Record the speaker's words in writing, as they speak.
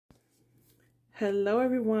Hello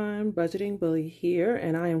everyone, Budgeting Bully here,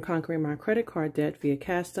 and I am conquering my credit card debt via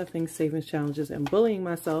cash stuffing, savings challenges, and bullying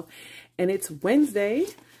myself. And it's Wednesday,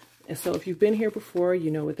 and so if you've been here before, you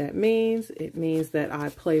know what that means. It means that I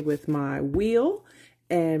play with my wheel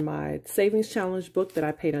and my savings challenge book that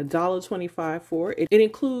I paid $1.25 for. It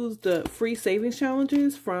includes the free savings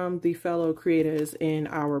challenges from the fellow creators in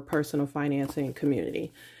our personal financing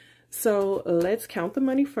community. So let's count the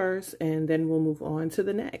money first, and then we'll move on to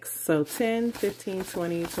the next. So 10, 15,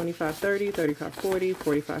 20, 25, 30, 35, 40,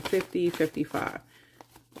 45, 50, 55.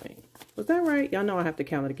 Wait, was that right? Y'all know I have to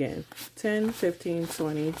count it again. 10, 15,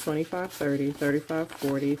 20, 25, 30, 35,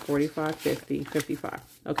 40, 45, 50, 55.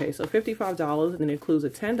 Okay, so $55, and it includes a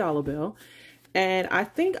 $10 bill. And I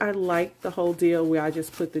think I like the whole deal where I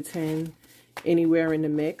just put the 10 anywhere in the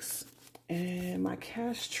mix. And my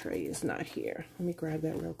cash tray is not here. Let me grab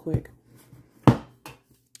that real quick.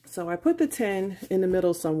 So I put the 10 in the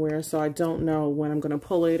middle somewhere, so I don't know when I'm going to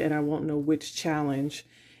pull it, and I won't know which challenge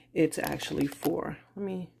it's actually for. Let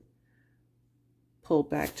me pull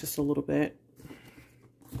back just a little bit.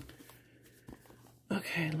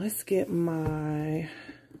 Okay, let's get my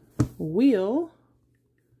wheel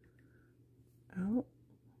out.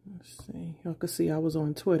 Let's see. Y'all can see I was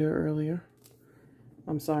on Twitter earlier.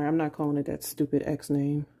 I'm sorry, I'm not calling it that stupid X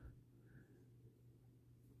name.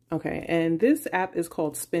 Okay, and this app is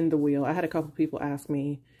called Spin the Wheel. I had a couple people ask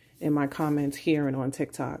me in my comments here and on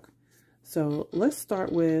TikTok. So let's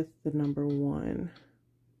start with the number 1.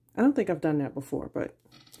 I don't think I've done that before, but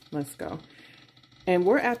let's go. And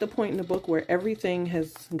we're at the point in the book where everything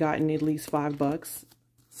has gotten at least $5.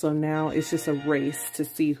 So now it's just a race to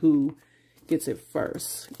see who gets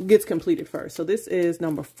completed first. So this is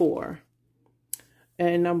number 4.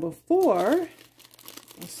 And number 4,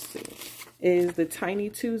 let's see, is the Tiny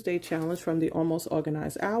Tuesday challenge from the Almost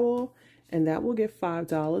Organized Owl. And that will get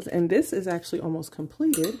 $5. And this is actually almost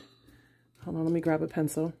completed. Hold on, let me grab a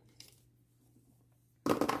pencil.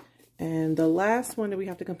 And the last one that we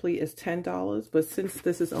have to complete is $10. But since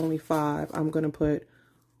this is only 5, I'm going to put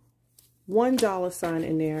 $1 sign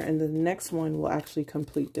in there. And the next one will actually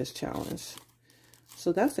complete this challenge.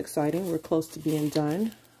 So that's exciting. We're close to being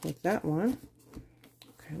done with that one.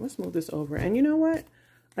 Let's move this over. And you know what?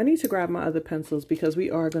 I need to grab my other pencils because we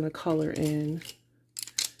are going to color in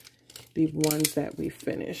the ones that we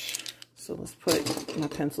finish. So let's put my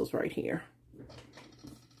pencils right here.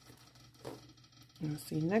 Let's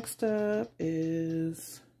see. Next up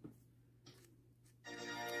is,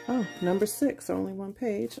 number 6, only 1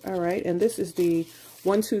 page. All right. And this is the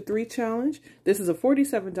 1, 2, 3 challenge. This is a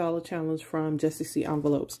 $47 challenge from Jessie C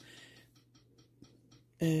Envelopes.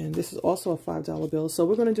 And this is also a $5 bill. So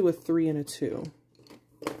we're going to do a 3 and a 2.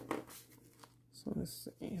 So let's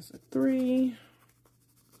see. It's a 3.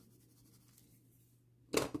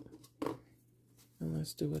 And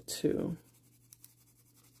let's do a 2.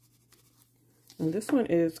 And this one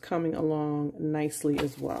is coming along nicely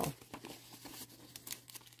as well.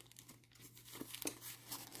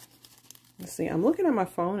 Let's see. I'm looking at my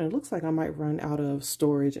phone, and it looks like I might run out of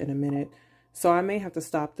storage in a minute. So I may have to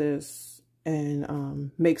stop this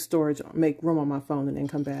and make room on my phone and then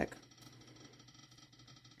come back.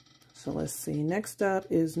 So let's see. Next up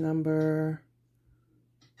is number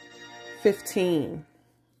 15.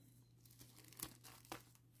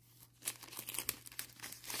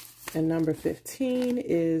 And number 15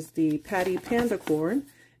 is the Patty Panda cord.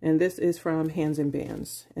 And this is from Hands and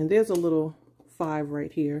Bands. And there's a little 5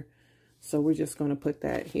 right here. So we're just going to put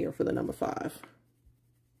that here for the number 5.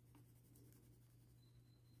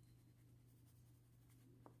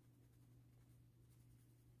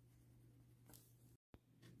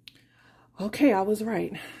 Okay, I was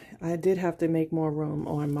right. I did have to make more room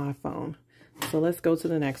on my phone. So let's go to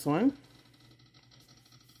the next one.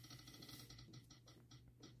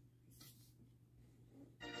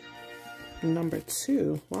 Number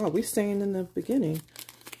 2. Wow, we're staying in the beginning.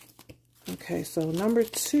 Okay, so number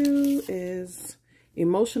 2 is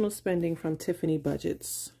Emotional Spending from Tiffany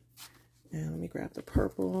Budgets. And let me grab the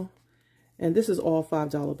purple. And this is all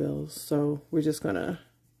 $5 bills. So we're just going to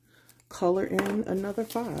color in another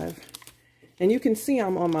 5. And you can see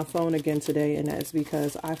I'm on my phone again today, and that's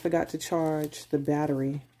because I forgot to charge the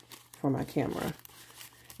battery for my camera.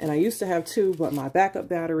 And I used to have 2, but my backup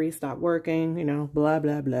battery stopped working, you know, blah,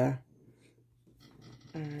 blah, blah.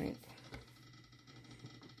 All right.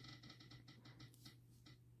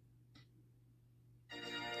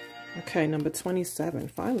 Okay, number 27.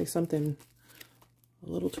 Finally, something a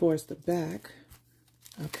little towards the back.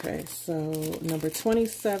 Okay, so number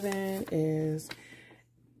 27 is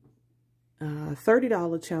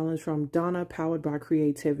 $30 challenge from Donna, powered by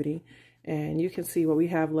creativity. And you can see what we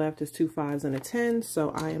have left is 2 5s and a 10.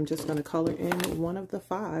 So I am just going to color in one of the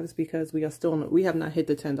 5s because we have not hit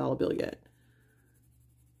the $10 bill yet.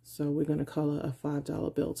 So we're going to color a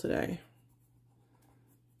 $5 bill today.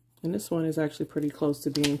 And this one is actually pretty close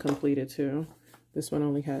to being completed too. This one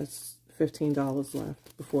only has $15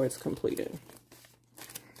 left before it's completed.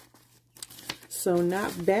 So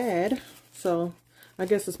not bad. So I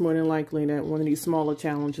guess it's more than likely that one of these smaller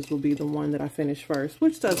challenges will be the one that I finish first,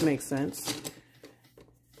 which does make sense.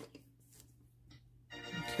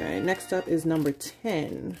 Okay, next up is number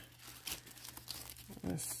 10.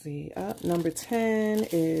 Let's see. Number 10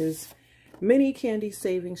 is Mini Candy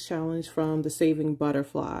Savings Challenge from the Saving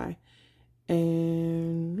Butterfly.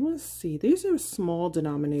 And let's see, these are small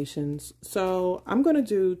denominations. So I'm going to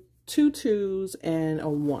do 2 2s and a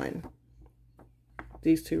 1.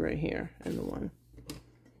 These 2 right here and the 1.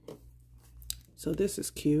 So this is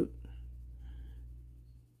cute.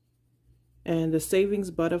 And the Savings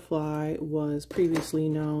Butterfly was previously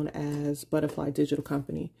known as Butterfly Digital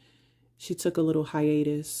Company. She took a little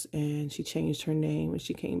hiatus and she changed her name when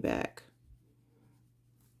she came back.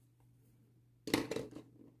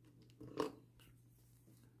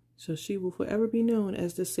 So she will forever be known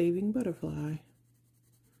as the Saving Butterfly.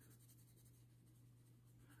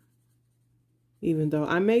 Even though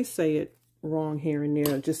I may say it wrong here and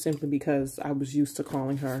there, just simply because I was used to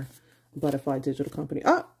calling her Butterfly Digital Company.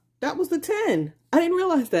 Oh, that was the 10. I didn't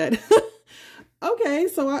realize that. Okay,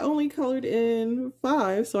 so I only colored in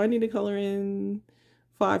 5, so I need to color in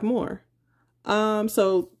 5 more.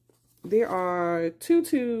 So there are 2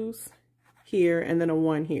 2s here and then a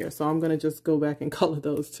 1 here. So I'm going to just go back and color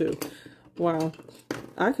those 2. Wow,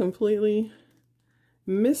 I completely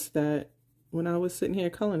missed that when I was sitting here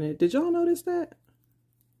coloring it. Did y'all notice that?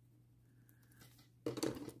 Okay,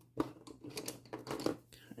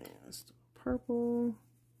 let's do purple.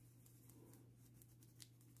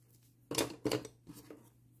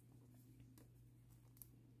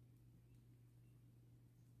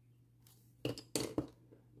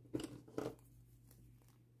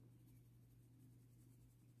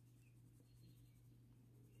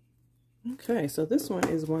 Okay, so this one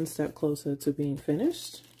is one step closer to being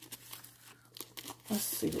finished. Let's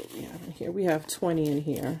see what we have in here. We have 20 in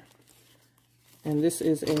here. And this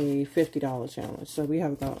is a $50 challenge. So we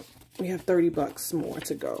have 30 bucks more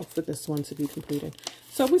to go for this one to be completed.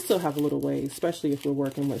 So we still have a little ways, especially if we're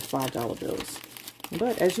working with $5 bills.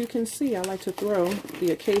 But as you can see, I like to throw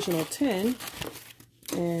the occasional 10.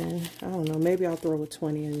 And I don't know, maybe I'll throw a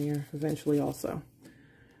 20 in there eventually also.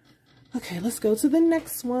 Okay, let's go to the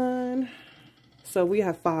next one. So we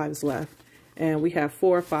have 5s left. And we have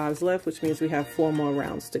 4 5s left, which means we have 4 more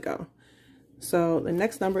rounds to go. So the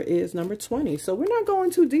next number is number 20. So we're not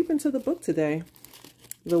going too deep into the book today.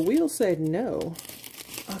 The wheel said no.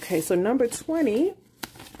 Okay, so number 20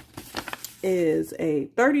 is a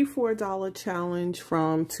 $34 challenge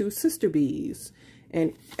from 2 Sister Bees.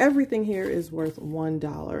 And everything here is worth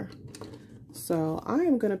 $1. So I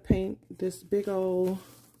am going to paint this big old...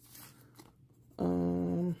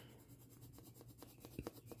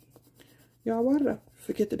 Y'all, why did I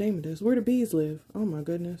forget the name of this? Where do bees live? Oh my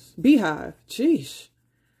goodness. Beehive. Jeez.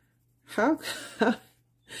 How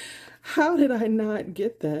did I not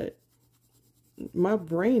get that? My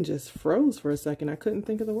brain just froze for a second. I couldn't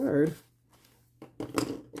think of the word.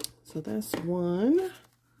 So that's 1.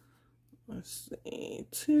 Let's see.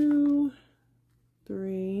 2,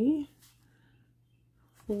 3,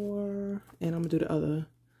 4. And I'm going to do the other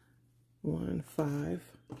 1, 5.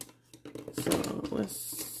 So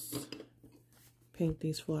let's paint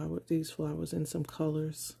these flowers in some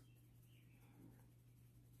colors.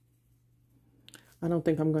 I don't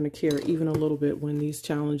think I'm going to care even a little bit when these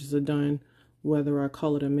challenges are done, whether I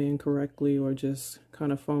colored them in correctly or just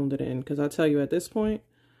kind of phoned it in. Because I tell you, at this point,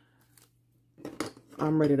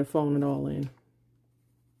 I'm ready to phone it all in.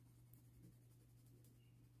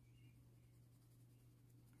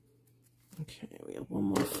 Okay, we have one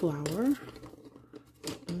more flower.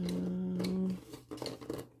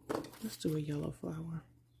 Let's do a yellow flower.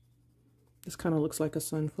 This kind of looks like a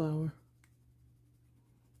sunflower.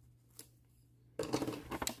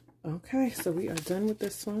 Okay, so we are done with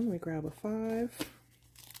this one. We grab a 5.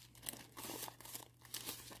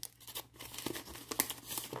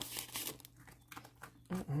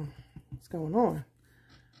 What's going on?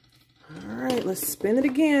 All right, let's spin it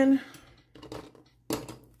again.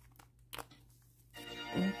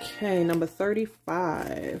 Okay, number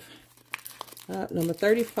 35. Number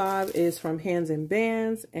 35 is from Hands and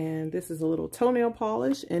Bands, and this is a little toenail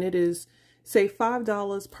polish, and it is, say,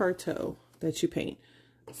 $5 per toe that you paint.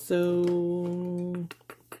 So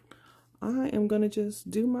I am going to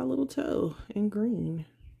just do my little toe in green.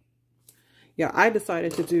 Yeah, I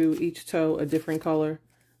decided to do each toe a different color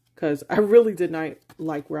because I really did not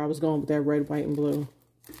like where I was going with that red, white, and blue.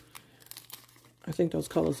 I think those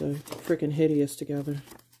colors are freaking hideous together.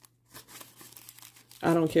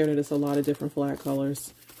 I don't care that it's a lot of different flag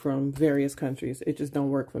colors from various countries. It just don't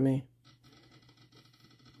work for me.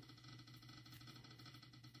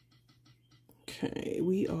 Okay,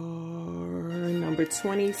 we are number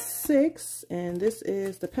 26, and this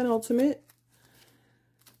is the penultimate.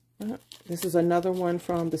 This is another one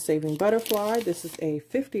from the Saving Butterfly. This is a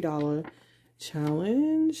 $50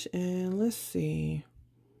 challenge, and let's see.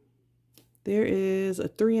 There is a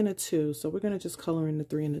 3 and a 2, so we're going to just color in the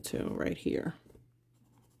 3 and the 2 right here.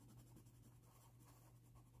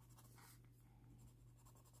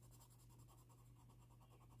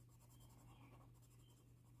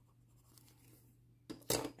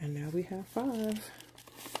 And now we have 5.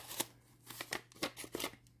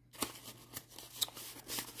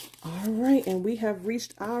 All right, and we have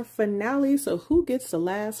reached our finale. So who gets the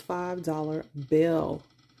last $5 bill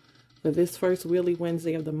for this first Wheelie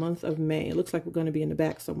Wednesday of the month of May? It looks like we're going to be in the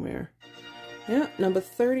back somewhere. Yeah, number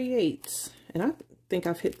 38. And I think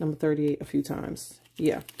I've hit number 38 a few times.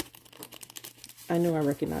 Yeah, I knew I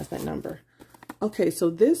recognized that number. Okay, so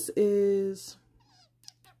this is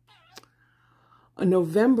a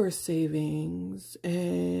November savings,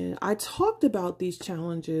 and I talked about these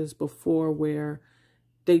challenges before where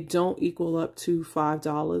they don't equal up to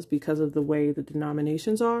 $5 because of the way the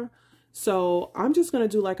denominations are. So I'm just going to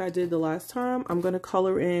do like I did the last time. I'm going to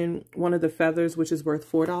color in one of the feathers, which is worth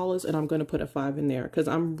 $4, and I'm going to put a 5 in there because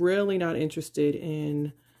I'm really not interested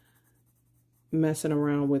in messing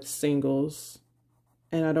around with singles,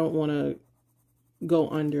 and I don't want to go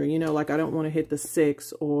under, you know, like I don't want to hit the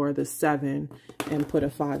 6 or the 7 and put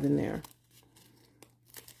a 5 in there.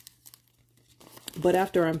 But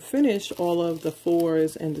after I'm finished all of the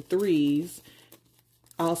 4s and the 3s,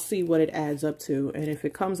 I'll see what it adds up to. And if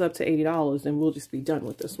it comes up to $80, then we'll just be done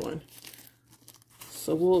with this one.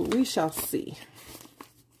 So we shall see.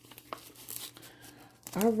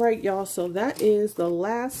 All right, y'all. So that is the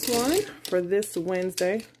last one for this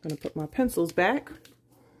Wednesday. I'm going to put my pencils back.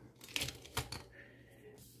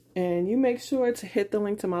 And you make sure to hit the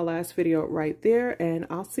link to my last video right there. And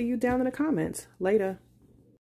I'll see you down in the comments. Later.